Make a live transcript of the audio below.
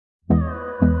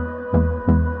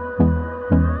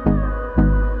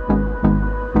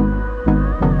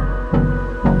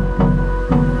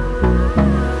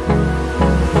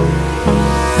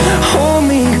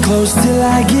close till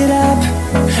I get up.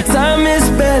 Time is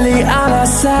barely on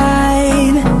our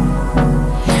side.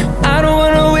 I don't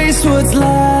wanna waste what's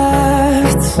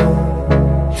left.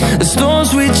 The storms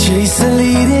we chase are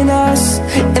leading us,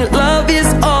 and love is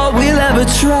all we'll ever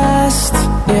trust.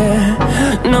 Yeah,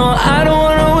 no, I don't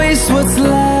wanna waste what's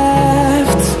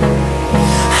left.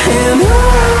 And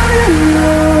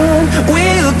on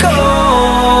we'll go,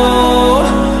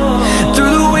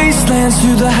 through the wastelands,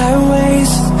 through the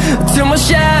highways, till my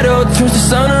shadow turns to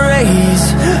sun rays.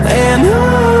 And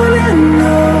on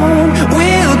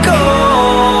we'll go,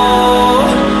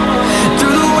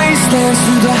 through the wastelands,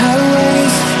 through the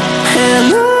highways, and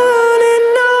on we'll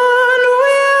go.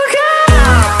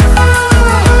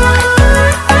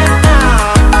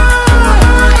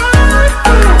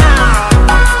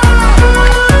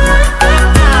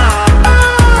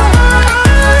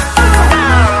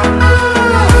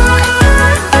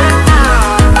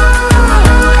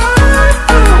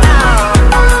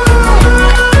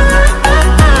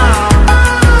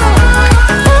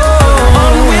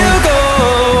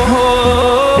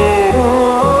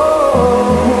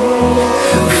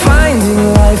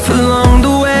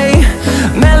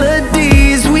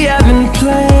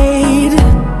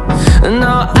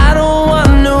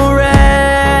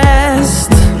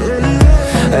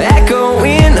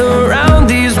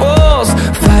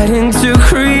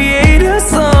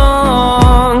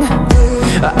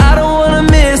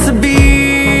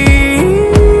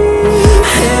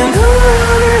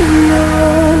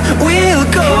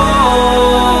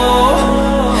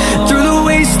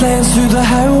 Through the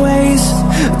highways,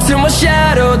 till my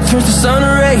shadow turns to sun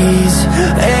rays.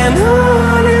 And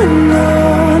on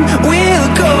we'll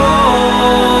go,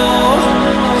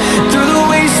 through the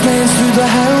wastelands, through the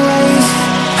highways,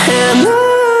 and on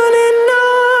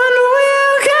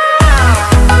we'll go.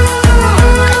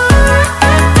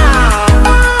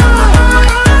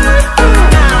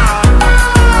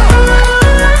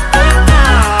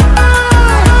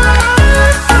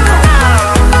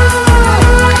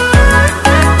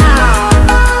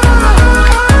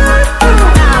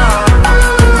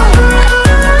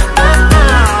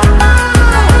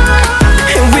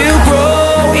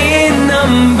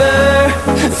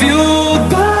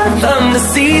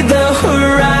 See the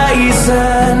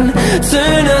horizon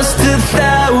turn us to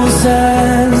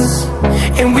thousands,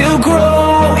 and we'll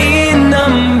grow in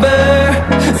number,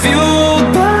 fueled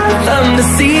by them. To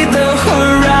see the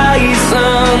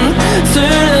horizon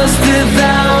turn us to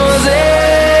thousands,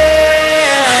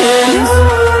 and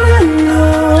on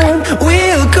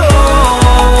we'll go,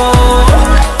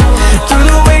 through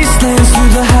the wastelands,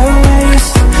 through the highways,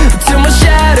 till my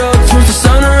shadow turns to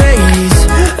sun rays.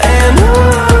 And on.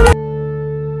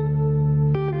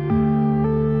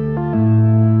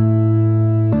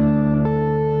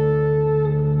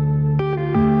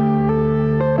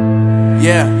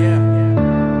 Yeah.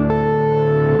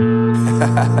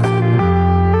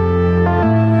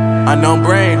 Unknown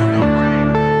Brain,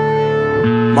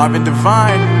 Marvin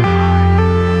Divine.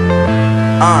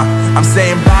 I'm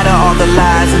saying bye to all the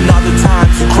lies and all the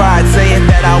times you cried, saying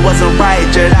that I wasn't right,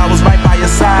 yet I was right by your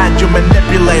side. You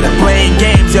manipulator, playing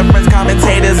games, your friends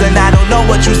commentators, and I don't know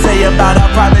what you say about our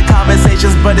private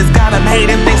conversations, but it's got them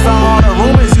hating. Thanks to all the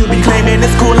rumors you be claiming.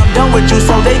 It's cool, I'm done with you,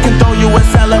 so they can throw you a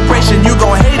celebration. You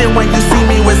gon' hate it when you see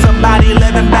me with somebody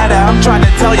living better. I'm trying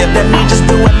to tell you that me just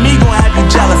doing me gon' have you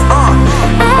jealous. I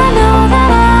know that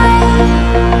I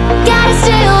gotta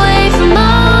stay away from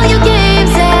all your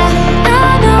games, yeah.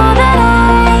 I know that I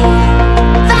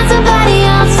found somebody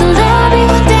else to love me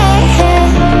one day, yeah.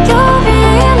 You'll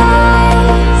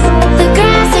realize the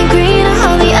grass ain't greener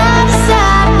on the other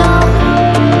side, no.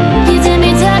 You did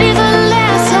me dirty for the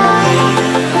last time,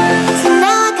 so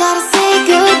now I gotta say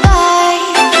goodbye.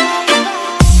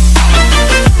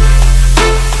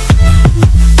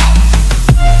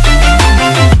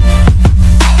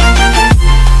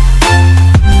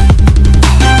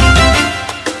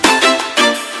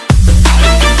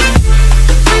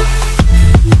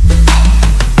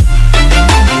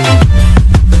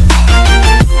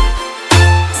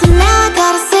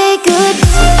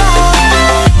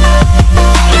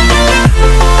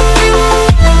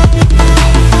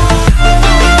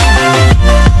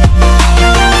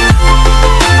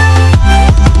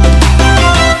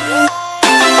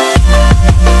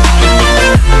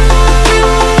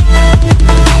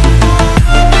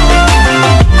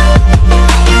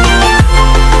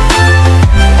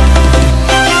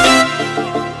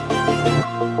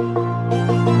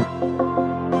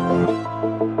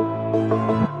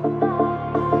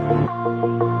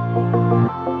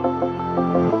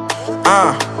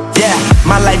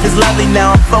 Life is lovely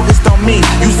now, I'm focused on me.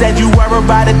 You said you were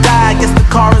about to die, I guess the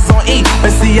car is on E.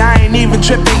 But see, I ain't even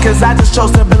tripping, cause I just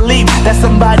chose to believe that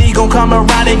somebody gon' come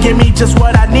around and give me just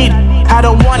what I need. I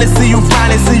don't wanna see you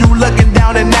frowning, see you looking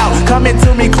down and out, coming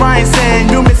to me crying,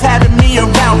 saying you miss having me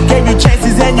around. Gave you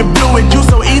chances and you blew it, you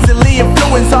so easily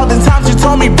influenced. All the times you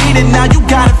told me beat it, now you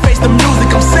gotta face the music,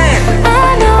 I'm saying